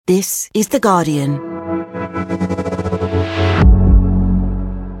This is The Guardian.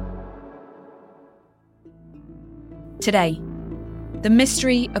 Today, the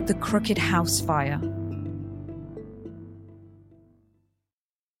mystery of the Crooked House fire.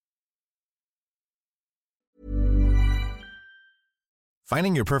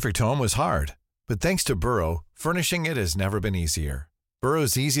 Finding your perfect home was hard, but thanks to Burrow, furnishing it has never been easier.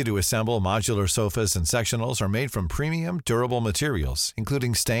 Burrow's easy-to-assemble modular sofas and sectionals are made from premium, durable materials,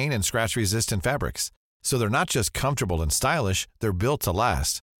 including stain and scratch-resistant fabrics. So they're not just comfortable and stylish, they're built to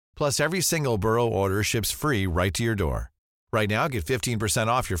last. Plus, every single Burrow order ships free right to your door. Right now, get 15%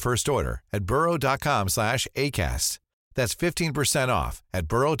 off your first order at burrow.com/ACAST. That's 15% off at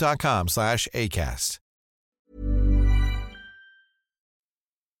burrow.com/ACAST.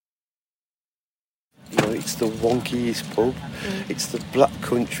 You know, it's the wonkiest pub. It's the Black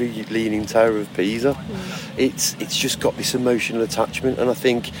Country Leaning Tower of Pisa. It's just got this emotional attachment, and I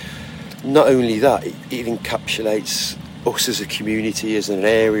think not only that, it encapsulates us as a community, as an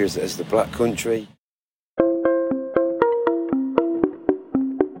area, as the Black Country.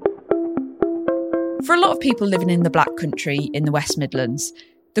 For a lot of people living in the Black Country in the West Midlands,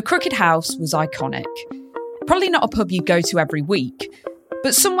 the Crooked House was iconic. Probably not a pub you'd go to every week,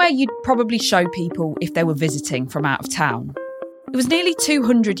 but somewhere you'd probably show people if they were visiting from out of town. It was nearly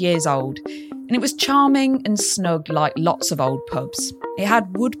 200 years old, and it was charming and snug like lots of old pubs. It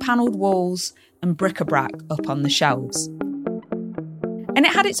had wood-panelled walls and bric-a-brac up on the shelves. And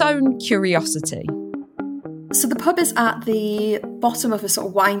it had its own curiosity. So the pub is at the bottom of a sort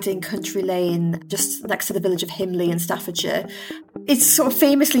of winding country lane just next to the village of Himley in Staffordshire. It's sort of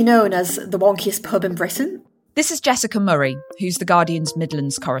famously known as the wonkiest pub in Britain. This is Jessica Murray, who's The Guardian's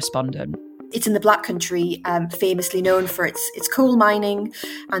Midlands correspondent. It's in the Black Country, famously known for its coal mining,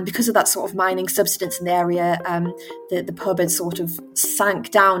 and because of that sort of mining subsidence in the area, the pub had sort of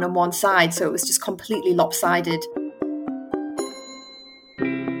sank down on one side, so it was just completely lopsided.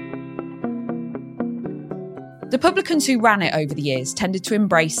 The publicans who ran it over the years tended to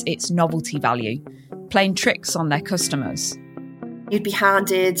embrace its novelty value, playing tricks on their customers. You'd be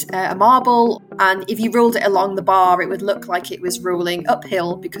handed a marble, and if you rolled it along the bar, it would look like it was rolling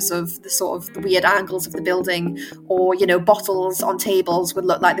uphill because of the sort of the weird angles of the building. Or, you know, bottles on tables would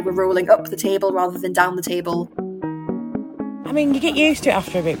look like they were rolling up the table rather than down the table. I mean, you get used to it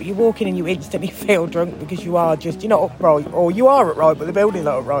after a bit, but you walk in and you instantly feel drunk because you're not upright, or you are upright, but the building's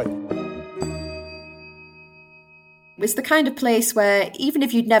not upright. It was the kind of place where even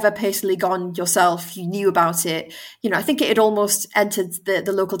if you'd never personally gone yourself, you knew about it. You know, I think it had almost entered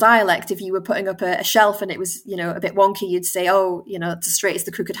the local dialect. If you were putting up a shelf and it was, you know, a bit wonky, you'd say, oh, you know, it's as straight as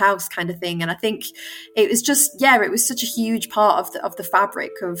the Crooked House kind of thing. And I think it was just, it was such a huge part of the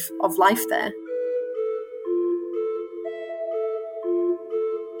fabric of life there.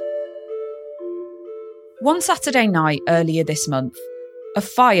 One Saturday night earlier this month, a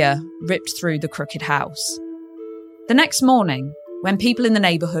fire ripped through the Crooked House. The next morning, when people in the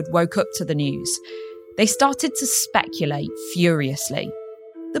neighbourhood woke up to the news, they started to speculate furiously.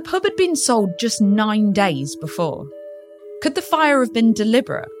 The pub had been sold just 9 days before. Could the fire have been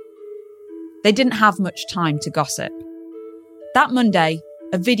deliberate? They didn't have much time to gossip. That Monday,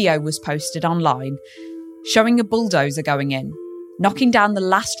 a video was posted online showing a bulldozer going in, knocking down the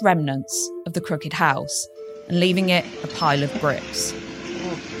last remnants of the Crooked House and leaving it a pile of bricks.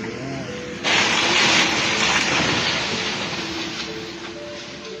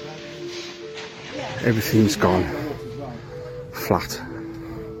 Everything's gone flat.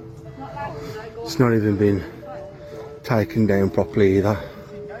 It's not even been taken down properly either.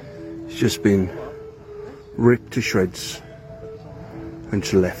 It's just been ripped to shreds and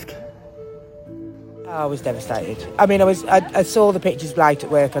just left. I was devastated. I mean, I saw the pictures light at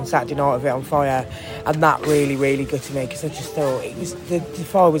work on Saturday night of it on fire, and that really, really gutted me because I just thought it was the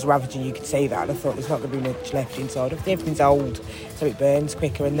fire was ravaging. You could see that, and I thought there's not going to be much left inside. Everything's old, so it burns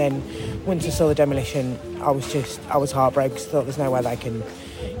quicker. And then once I saw the demolition, I was heartbroken because I thought there's no way they can,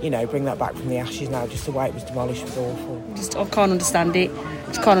 you know, bring that back from the ashes now. Just the way it was demolished was awful. I can't understand it.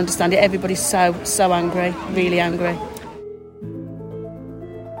 Just can't understand it. Everybody's so angry, really angry.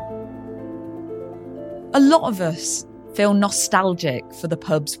 A lot of us feel nostalgic for the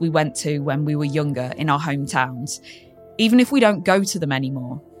pubs we went to when we were younger in our hometowns, even if we don't go to them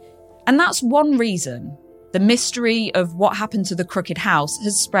anymore. And that's one reason the mystery of what happened to the Crooked House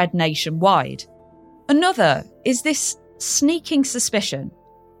has spread nationwide. Another is this sneaking suspicion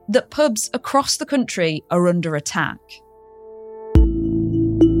that pubs across the country are under attack. Save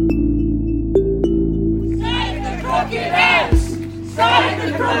the Crooked House! Save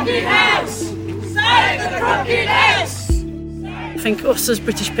the Crooked House! Save the Crooked House! think us as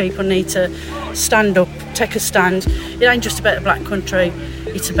British people need to stand up, take a stand. It ain't just about the Black Country,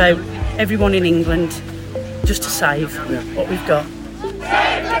 it's about everyone in England, just to save what we've got.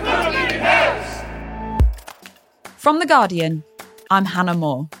 From The Guardian, I'm Hannah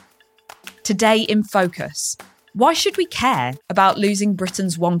Moore. Today in Focus, why should we care about losing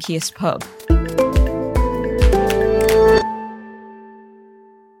Britain's wonkiest pub?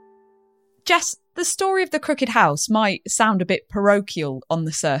 Jess, the story of the Crooked House might sound a bit parochial on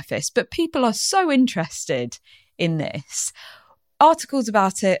the surface, but people are so interested in this. Articles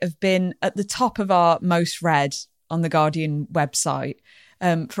about it have been at the top of our most read on the Guardian website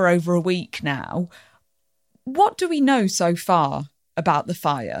for over a week now. What do we know so far about the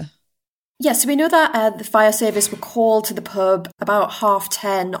fire? Yes, so we know that the fire service were called to the pub about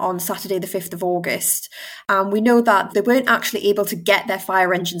 10:30 on Saturday the 5th of August. And we know that they weren't actually able to get their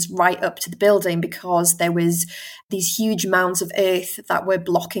fire engines right up to the building because there was these huge mounds of earth that were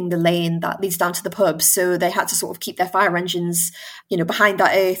blocking the lane that leads down to the pub. So they had to sort of keep their fire engines, behind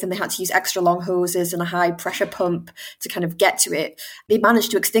that earth, and they had to use extra long hoses and a high pressure pump to kind of get to it. They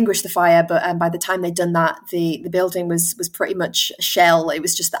managed to extinguish the fire, but by the time they'd done that, the building was pretty much a shell. It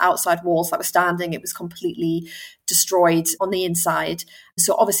was just the outside walls that were standing. It was completely destroyed on the inside.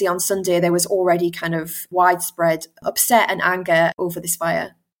 So obviously on Sunday, there was already kind of widespread upset and anger over this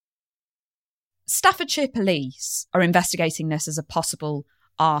fire. Staffordshire Police are investigating this as a possible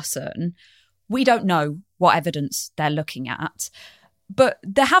arson. We don't know what evidence they're looking at, but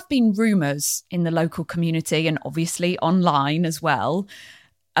there have been rumours in the local community and obviously online as well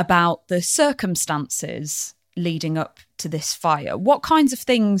about the circumstances leading up to this fire. What kinds of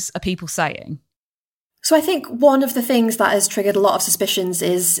things are people saying? So I think one of the things that has triggered a lot of suspicions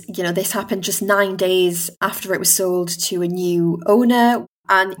is, this happened just 9 days after it was sold to a new owner.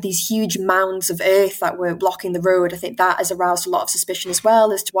 And these huge mounds of earth that were blocking the road, I think that has aroused a lot of suspicion as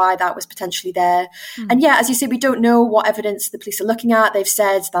well as to why that was potentially there. And yeah, as you say, we don't know what evidence the police are looking at. They've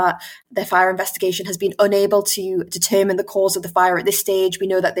said that their fire investigation has been unable to determine the cause of the fire at this stage. We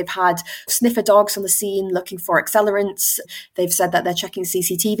know that they've had sniffer dogs on the scene looking for accelerants. They've said that they're checking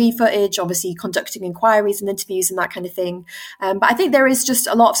CCTV footage, obviously conducting inquiries and interviews and that kind of thing. But I think there is just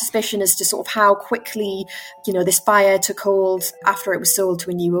a lot of suspicion as to sort of how quickly, this fire took hold after it was sold to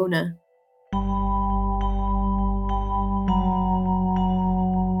a new owner.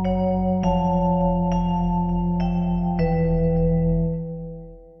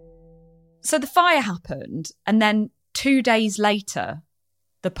 So the fire happened, and then 2 days later,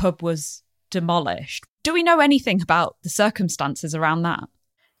 the pub was demolished. Do we know anything about the circumstances around that?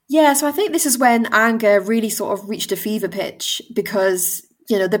 Yeah, so I think this is when anger really sort of reached a fever pitch because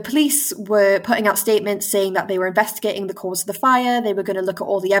the police were putting out statements saying that they were investigating the cause of the fire. They were going to look at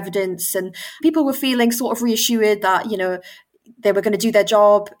all the evidence, and people were feeling sort of reassured that, they were going to do their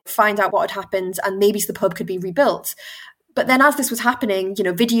job, find out what had happened, and maybe the pub could be rebuilt. But then as this was happening,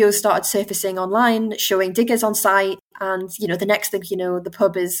 videos started surfacing online showing diggers on site. And, the next thing, the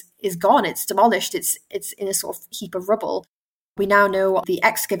pub is gone. It's demolished. It's in a sort of heap of rubble. We now know the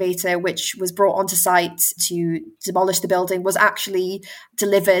excavator, which was brought onto site to demolish the building, was actually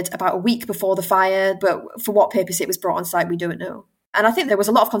delivered about a week before the fire. But for what purpose it was brought on site, we don't know. And I think there was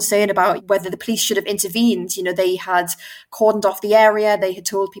a lot of concern about whether the police should have intervened. They had cordoned off the area. They had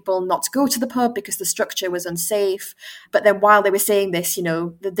told people not to go to the pub because the structure was unsafe. But then while they were saying this,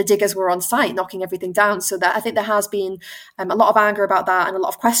 the diggers were on site knocking everything down. So that I think there has been a lot of anger about that and a lot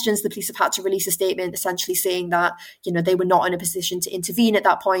of questions. The police have had to release a statement essentially saying that, they were not in a position to intervene at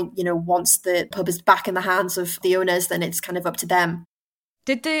that point. Once the pub is back in the hands of the owners, then it's kind of up to them.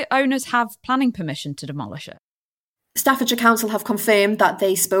 Did the owners have planning permission to demolish it? Staffordshire Council have confirmed that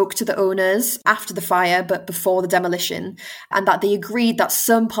they spoke to the owners after the fire, but before the demolition, and that they agreed that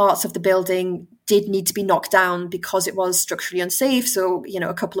some parts of the building did need to be knocked down because it was structurally unsafe. So,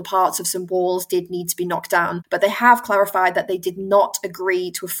 a couple of parts of some walls did need to be knocked down. But they have clarified that they did not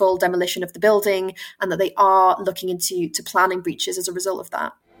agree to a full demolition of the building and that they are looking into planning breaches as a result of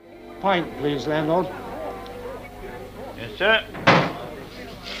that. Pint, please, landlord. Yes, sir.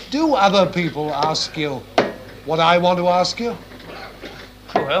 Do other people ask you what I want to ask you?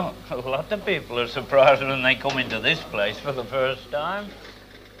 Well, a lot of people are surprised when they come into this place for the first time.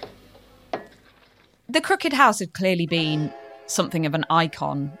 The Crooked House had clearly been something of an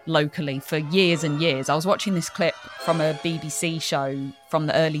icon locally for years and years. I was watching this clip from a BBC show from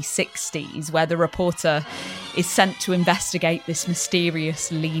the early 60s where the reporter is sent to investigate this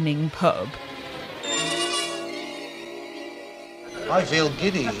mysterious leaning pub. I feel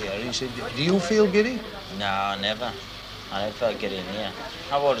giddy here. He said, do you feel giddy? No, never. I never felt giddy in here.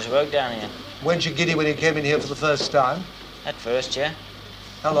 How old does work down here? Weren't you giddy when you came in here for the first time? At first, yeah.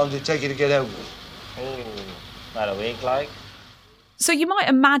 How long did it take you to get over? Oh, about a week, like. So you might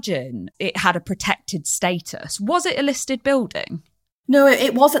imagine it had a protected status. Was it a listed building? No,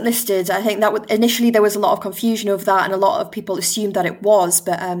 it wasn't listed. I think that initially there was a lot of confusion over that, and a lot of people assumed that it was,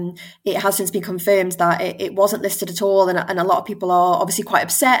 but it has since been confirmed that it wasn't listed at all, and a lot of people are obviously quite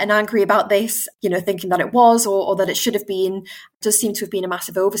upset and angry about this, thinking that it was or that it should have been. It does seem to have been a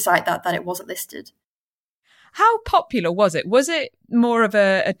massive oversight that it wasn't listed. How popular was it? Was it more of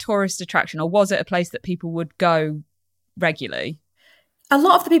a tourist attraction, or was it a place that people would go regularly? A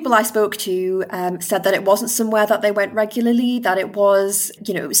lot of the people I spoke to said that it wasn't somewhere that they went regularly, that it was,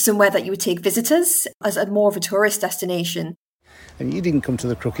 somewhere that you would take visitors as more of a tourist destination. And you didn't come to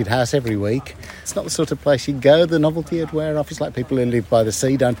the Crooked House every week. It's not the sort of place you'd go. The novelty would wear off. It's like people who live by the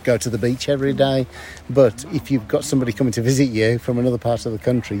sea don't go to the beach every day. But if you've got somebody coming to visit you from another part of the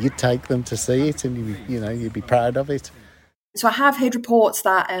country, you'd take them to see it, and you'd be proud of it. So I have heard reports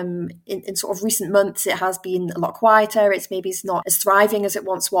that in sort of recent months it has been a lot quieter. It's not as thriving as it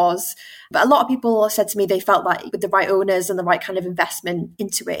once was. But a lot of people said to me they felt that with the right owners and the right kind of investment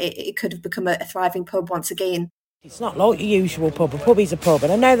into it could have become a thriving pub once again. It's not like the usual pub. A pub is a pub,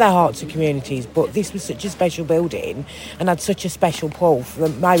 and I know they're hearts of communities, but this was such a special building and had such a special pull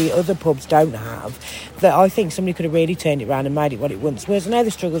that maybe other pubs don't have, that I think somebody could have really turned it around and made it what it once was. I know the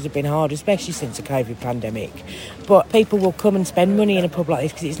struggles have been hard, especially since the COVID pandemic, but people will come and spend money in a pub like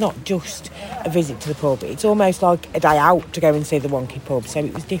this because it's not just a visit to the pub. It's almost like a day out to go and see the wonky pub, so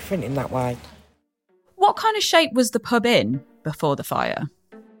it was different in that way. What kind of shape was the pub in before the fire?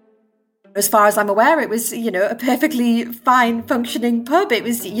 As far as I'm aware, it was, a perfectly fine functioning pub. It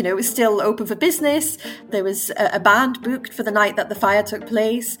was, it was still open for business. There was a band booked for the night that the fire took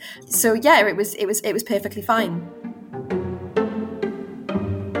place. So yeah, it was perfectly fine.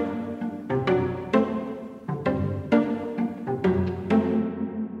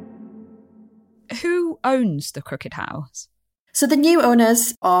 Who owns the Crooked House? So the new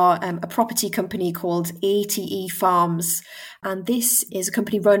owners are a property company called ATE Farms, and this is a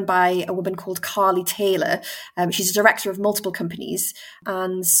company run by a woman called Carly Taylor. She's a director of multiple companies,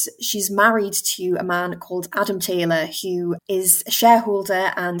 and she's married to a man called Adam Taylor, who is a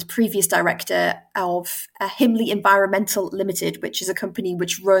shareholder and previous director of Himley Environmental Limited, which is a company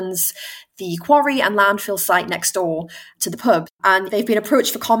which runs the quarry and landfill site next door to the pub. And they've been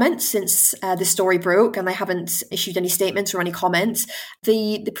approached for comment since this story broke, and they haven't issued any statements or any comments.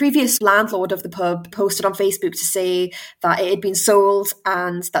 The previous landlord of the pub posted on Facebook to say that it had been sold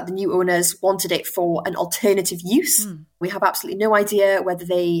and that the new owners wanted it for an alternative use. We have absolutely no idea whether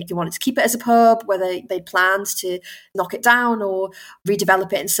they wanted to keep it as a pub, whether they planned to knock it down or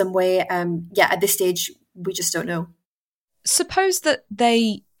redevelop it in some way. At this stage, we just don't know. Suppose that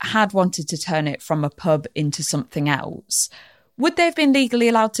they had wanted to turn it from a pub into something else. Would they have been legally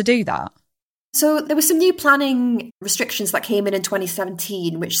allowed to do that? So there were some new planning restrictions that came in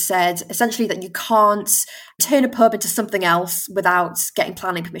 2017, which said essentially that you can't turn a pub into something else without getting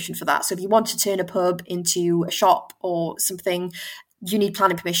planning permission for that. So if you want to turn a pub into a shop or something, you need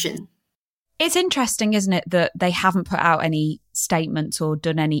planning permission. It's interesting, isn't it, that they haven't put out any statements or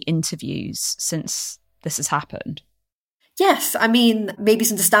done any interviews since this has happened? Yes, I mean, maybe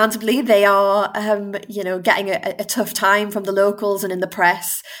understandably, they are, getting a tough time from the locals and in the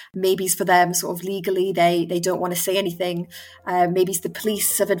press. Maybe it's for them sort of legally, they don't want to say anything. Maybe the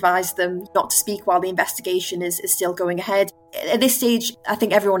police have advised them not to speak while the investigation is still going ahead. At this stage, I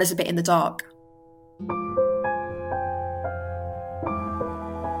think everyone is a bit in the dark.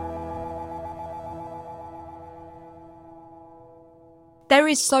 There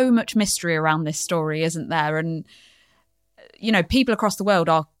is so much mystery around this story, isn't there? And people across the world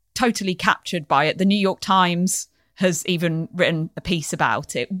are totally captured by it. The New York Times has even written a piece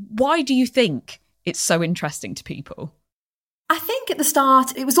about it. Why do you think it's so interesting to people? I think at the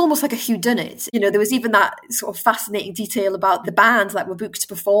start, it was almost like a whodunit. There was even that sort of fascinating detail about the bands that were booked to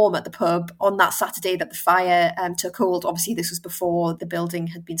perform at the pub on that Saturday that the fire took hold. Obviously, this was before the building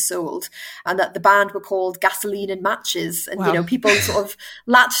had been sold, and that the band were called Gasoline and Matches. And, wow. People sort of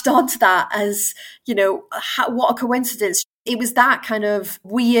latched onto that as, what a coincidence. It was that kind of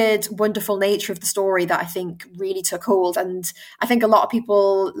weird, wonderful nature of the story that I think really took hold. And I think a lot of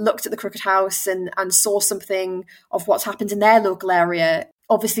people looked at the Crooked House and saw something of what's happened in their local area.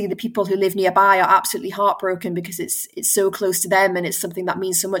 Obviously, the people who live nearby are absolutely heartbroken because it's so close to them and it's something that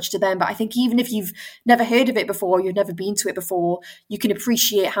means so much to them. But I think even if you've never heard of it before, you've never been to it before, you can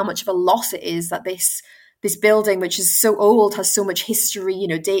appreciate how much of a loss it is that this this building, which is so old, has so much history,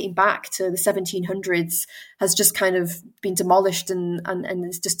 dating back to the 1700s, has just kind of been demolished and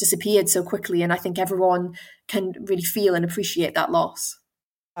it's just disappeared so quickly. And I think everyone can really feel and appreciate that loss.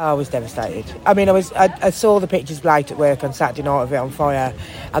 I was devastated. I mean, I saw the pictures blight at work on Saturday night of it on fire,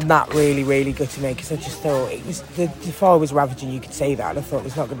 and that really, really gutted me, because I just thought it was the fire was ravaging. You could see that, and I thought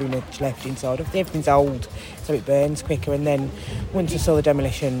there's not going to be much left inside. Everything's old, so it burns quicker. And then once I saw the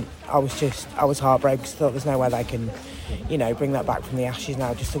demolition, I was heartbroken, because I thought there's no way they can, bring that back from the ashes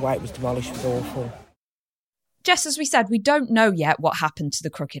now. Just the way it was demolished was awful. Jess, as we said, we don't know yet what happened to the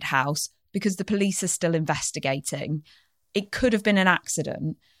Crooked House because the police are still investigating. It could have been an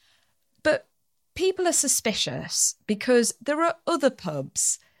accident. But people are suspicious because there are other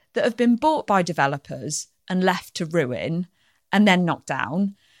pubs that have been bought by developers and left to ruin and then knocked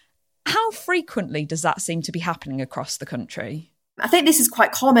down. How frequently does that seem to be happening across the country? I think this is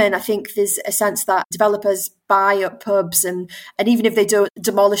quite common. I think there's a sense that developers buy up pubs and even if they don't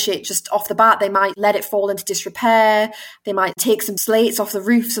demolish it just off the bat, they might let it fall into disrepair. They might take some slates off the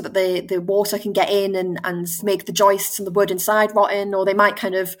roof so that the water can get in and make the joists and the wood inside rotten, or they might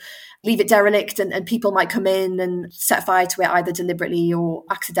kind of leave it derelict and people might come in and set fire to it either deliberately or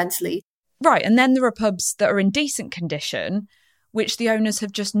accidentally. Right, and then there are pubs that are in decent condition, which the owners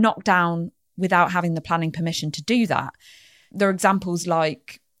have just knocked down without having the planning permission to do that. There are examples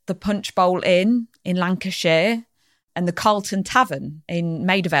like the Punch Bowl Inn in Lancashire and the Carlton Tavern in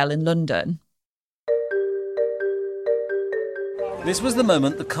Maida Vale in London. This was the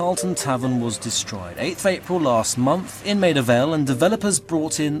moment the Carlton Tavern was destroyed. 8th April last month in Maida Vale, and developers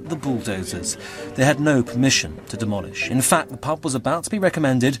brought in the bulldozers. They had no permission to demolish. In fact, the pub was about to be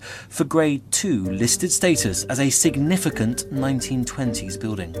recommended for Grade 2 listed status as a significant 1920s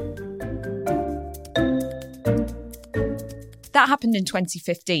building. That happened in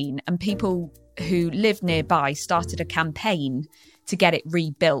 2015, and people who lived nearby started a campaign to get it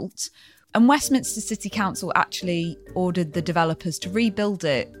rebuilt. And Westminster City Council actually ordered the developers to rebuild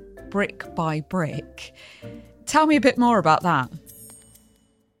it brick by brick. Tell me a bit more about that.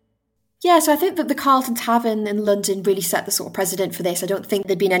 Yeah, so I think that the Carlton Tavern in London really set the sort of precedent for this. I don't think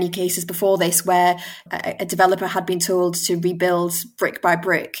there'd been any cases before this where a developer had been told to rebuild brick by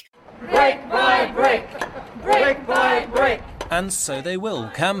brick. Brick by brick, brick by brick. And so they will.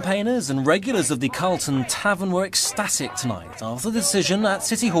 Campaigners and regulars of the Carlton Tavern were ecstatic tonight after the decision at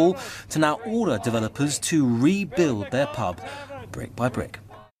City Hall to now order developers to rebuild their pub brick by brick.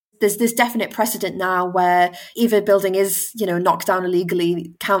 There's this definite precedent now where if a building is, knocked down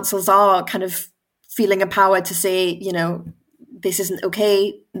illegally, councils are kind of feeling empowered to say, this isn't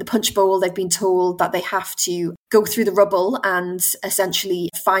okay. In the Punch Bowl, they've been told that they have to go through the rubble and essentially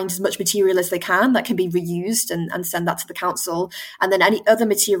find as much material as they can that can be reused and send that to the council. And then any other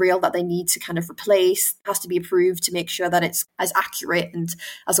material that they need to kind of replace has to be approved to make sure that it's as accurate and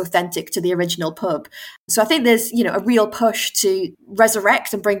as authentic to the original pub. So I think there's, a real push to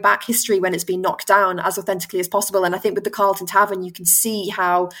resurrect and bring back history when it's been knocked down as authentically as possible. And I think with the Carlton Tavern, you can see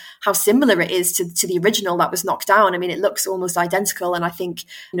how similar it is to the original that was knocked down. I mean, it looks almost identical. And I think,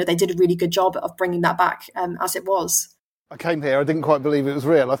 they did a really good job of bringing that back as it was. I came here, I didn't quite believe it was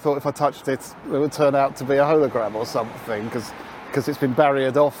real. I thought if I touched it, it would turn out to be a hologram or something, because it's been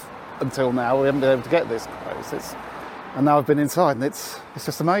barriered off until now. We haven't been able to get this close. And now I've been inside, and it's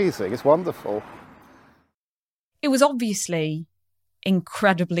just amazing. It's wonderful. It was obviously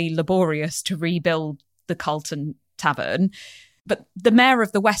incredibly laborious to rebuild the Carlton Tavern, but the Mayor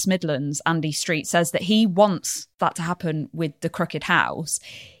of the West Midlands, Andy Street, says that he wants that to happen with the Crooked House.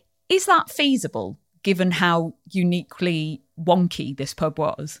 Is that feasible, given how uniquely wonky this pub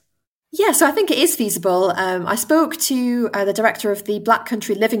was? Yeah, so I think it is feasible. I spoke to the director of the Black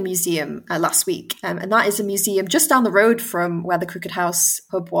Country Living Museum last week, and that is a museum just down the road from where the Crooked House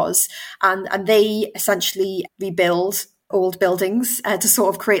pub was. And they essentially rebuild old buildings to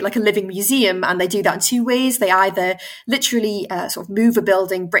sort of create like a living museum. And they do that in two ways. They either literally sort of move a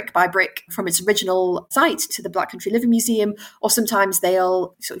building brick by brick from its original site to the Black Country Living Museum, or sometimes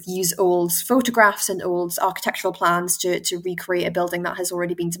they'll sort of use old photographs and old architectural plans to recreate a building that has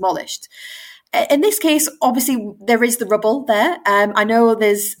already been demolished. In this case, obviously, there is the rubble there. I know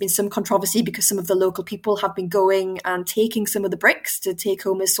there's been some controversy because some of the local people have been going and taking some of the bricks to take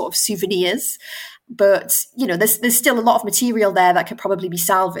home as sort of souvenirs. But, there's still a lot of material there that could probably be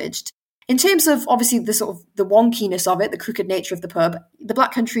salvaged. In terms of, obviously, the sort of the wonkiness of it, the crooked nature of the pub, the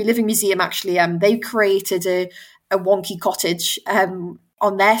Black Country Living Museum, actually, they created a wonky cottage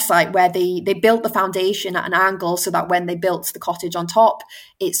on their site where they built the foundation at an angle so that when they built the cottage on top,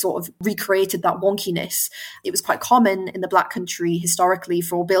 it sort of recreated that wonkiness. It was quite common in the Black Country historically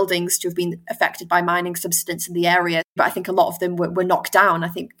for buildings to have been affected by mining subsidence in the area. But I think a lot of them were knocked down. I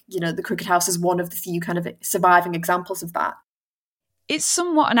think, the Crooked House is one of the few kind of surviving examples of that. It's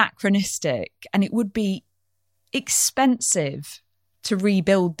somewhat anachronistic, and it would be expensive to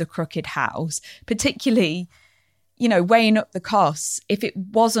rebuild the Crooked House, particularly, weighing up the costs. If it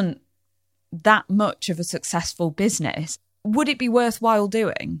wasn't that much of a successful business, would it be worthwhile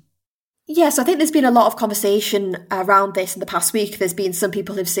doing? Yes, I think there's been a lot of conversation around this in the past week. There's been some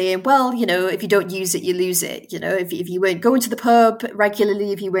people who've saying, well, if you don't use it, you lose it. If you weren't going to the pub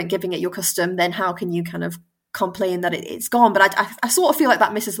regularly, if you weren't giving it your custom, then how can you kind of complain that it's gone? But I sort of feel like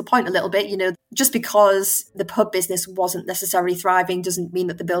that misses the point a little bit. Just because the pub business wasn't necessarily thriving doesn't mean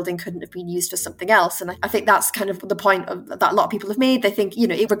that the building couldn't have been used for something else. And I think that's kind of the point that a lot of people have made. They think,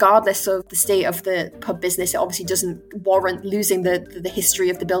 regardless of the state of the pub business, it obviously doesn't warrant losing the history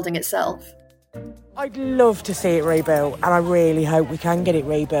of the building itself. I'd love to see it rebuilt, and I really hope we can get it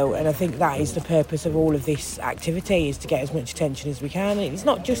rebuilt, and I think that is the purpose of all of this activity, is to get as much attention as we can. It's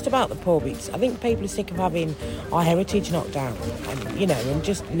not just about the pub. I think people are sick of having our heritage knocked down and, and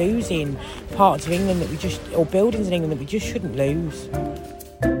just losing parts of England or buildings in England that we just shouldn't lose.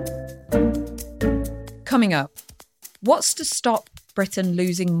 Coming up, what's to stop Britain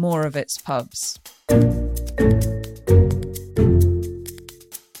losing more of its pubs?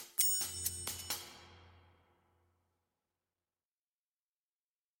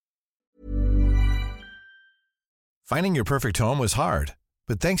 Finding your perfect home was hard,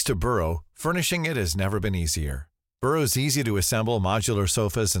 but thanks to Burrow, furnishing it has never been easier. Burrow's easy-to-assemble modular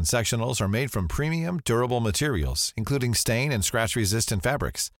sofas and sectionals are made from premium, durable materials, including stain and scratch-resistant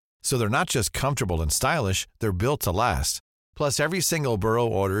fabrics. So they're not just comfortable and stylish, they're built to last. Plus, every single Burrow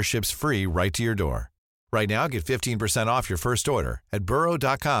order ships free right to your door. Right now, get 15% off your first order at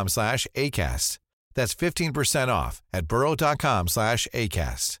burrow.com/ACAST. That's 15% off at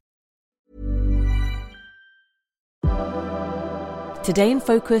burrow.com/ACAST. Today in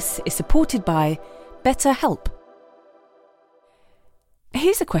Focus is supported by BetterHelp.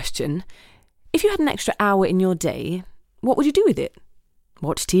 Here's a question. If you had an extra hour in your day, what would you do with it?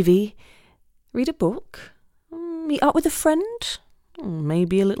 Watch TV? Read a book? Meet up with a friend?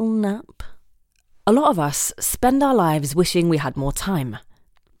 Maybe a little nap? A lot of us spend our lives wishing we had more time.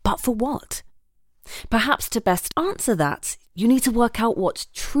 But for what? Perhaps to best answer that, you need to work out what's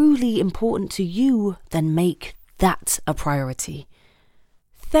truly important to you, then make that a priority.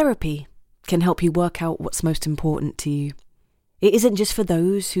 Therapy can help you work out what's most important to you. It isn't just for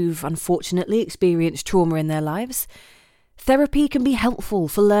those who've unfortunately experienced trauma in their lives. Therapy can be helpful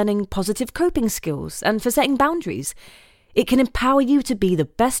for learning positive coping skills and for setting boundaries. It can empower you to be the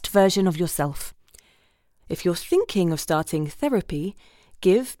best version of yourself. If you're thinking of starting therapy,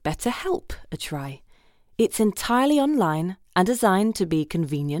 give BetterHelp a try. It's entirely online and designed to be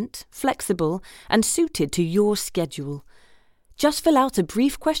convenient, flexible, and suited to your schedule. Just fill out a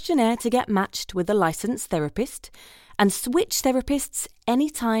brief questionnaire to get matched with a licensed therapist and switch therapists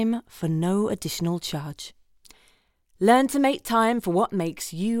anytime for no additional charge. Learn to make time for what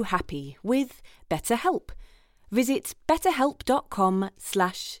makes you happy with BetterHelp. Visit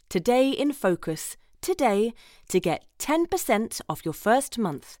betterhelp.com/todayinfocus today to get 10% off your first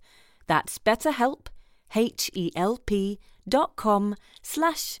month. That's BetterHelp,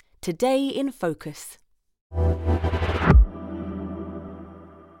 HELP.com/todayinfocus.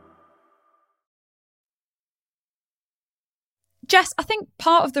 Jess, I think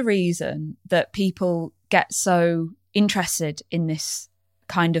part of the reason that people get so interested in this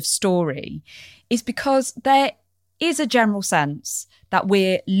kind of story is because there is a general sense that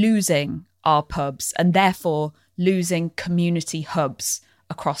we're losing our pubs and therefore losing community hubs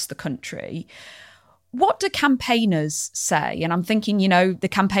across the country. What do campaigners say? And I'm thinking, the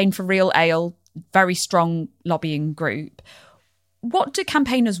Campaign for Real Ale, very strong lobbying group. What do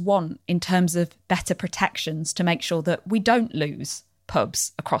campaigners want in terms of better protections to make sure that we don't lose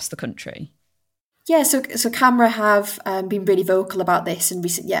pubs across the country? Yeah, so CAMRA have been really vocal about this in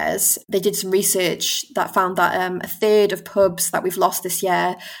recent years. They did some research that found that a third of pubs that we've lost this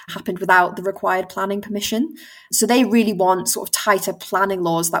year happened without the required planning permission. So they really want sort of tighter planning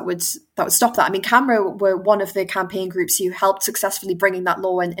laws that would stop that. I mean, CAMRA were one of the campaign groups who helped successfully bringing that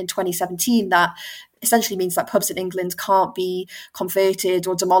law in 2017 that essentially means that pubs in England can't be converted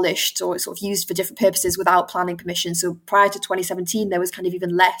or demolished or sort of used for different purposes without planning permission. So prior to 2017, there was kind of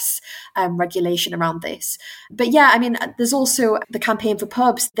even less regulation around this. But yeah, I mean, there's also the Campaign for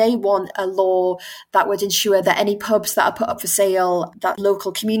Pubs. They want a law that would ensure that any pubs that are put up for sale, that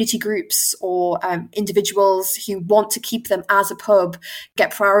local community groups or individuals who want to keep them as a pub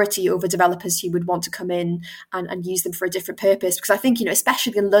get priority over developers who would want to come in and use them for a different purpose. Because I think,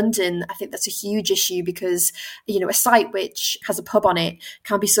 especially in London, I think that's a huge issue because, a site which has a pub on it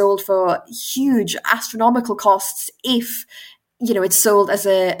can be sold for huge astronomical costs if, it's sold as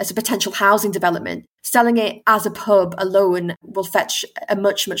a potential housing development. Selling it as a pub alone will fetch a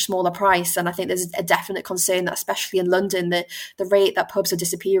much, much smaller price. And I think there's a definite concern that, especially in London, the rate that pubs are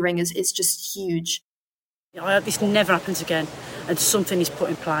disappearing is just huge. I hope this never happens again and something is put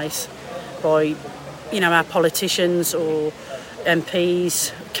in place by, our politicians or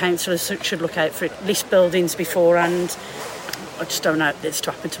MPs, councillors should look out for it, list buildings beforehand. I just don't know this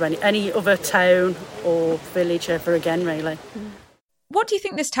to happen to any other town or village ever again, really. What do you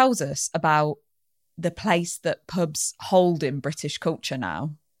think this tells us about the place that pubs hold in British culture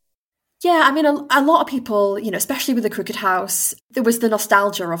now? Yeah, I mean, a lot of people, especially with the Crooked House, there was the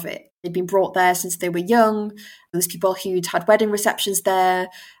nostalgia of it. They'd been brought there since they were young. There was people who'd had wedding receptions there.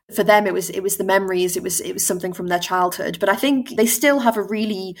 For them, it was the memories. It was something from their childhood. But I think they still have a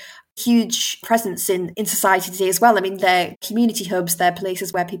really huge presence in society today as well. I mean, they're community hubs. They're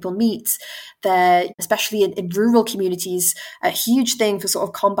places where people meet. They're, especially in rural communities, a huge thing for sort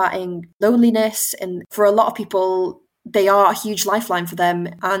of combating loneliness. And for a lot of people, they are a huge lifeline for them.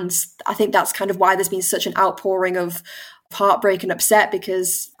 And I think that's kind of why there's been such an outpouring of heartbreak and upset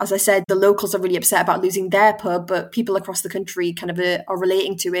because, as I said, the locals are really upset about losing their pub, but people across the country kind of are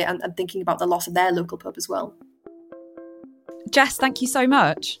relating to it and thinking about the loss of their local pub as well. Jess, thank you so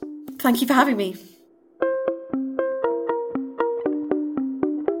much. Thank you for having me.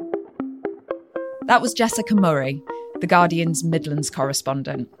 That was Jessica Murray, The Guardian's Midlands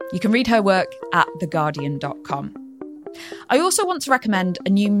correspondent. You can read her work at theguardian.com. I also want to recommend a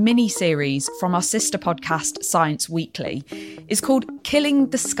new mini-series from our sister podcast, Science Weekly. It's called Killing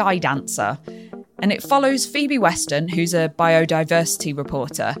the Sky Dancer, and it follows Phoebe Weston, who's a biodiversity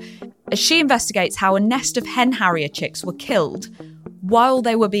reporter, as she investigates how a nest of hen harrier chicks were killed while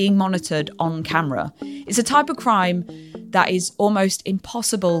they were being monitored on camera. It's a type of crime that is almost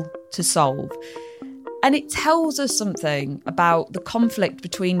impossible to solve. And it tells us something about the conflict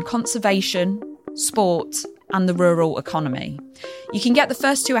between conservation, sport, and the rural economy. You can get the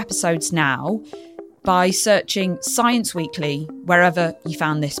first 2 episodes now by searching Science Weekly wherever you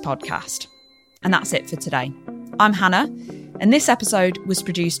found this podcast. And that's it for today. I'm Hannah, and this episode was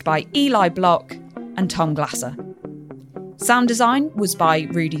produced by Eli Block and Tom Glasser. Sound design was by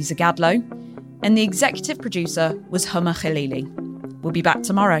Rudy Zagadlo, and the executive producer was Huma Khalili. We'll be back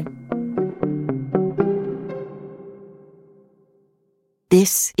tomorrow.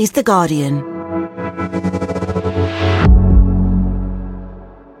 This is The Guardian.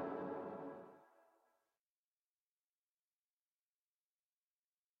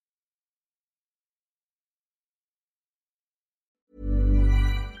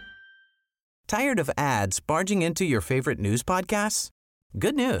 Tired of ads barging into your favorite news podcasts?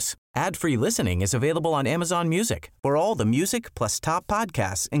 Good news. Ad-free listening is available on Amazon Music for all the music plus top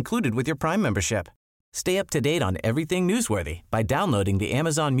podcasts included with your Prime membership. Stay up to date on everything newsworthy by downloading the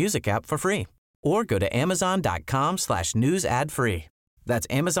Amazon Music app for free or go to amazon.com/news ad free. That's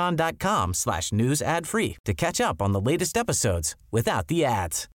amazon.com/news ad free to catch up on the latest episodes without the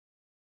ads.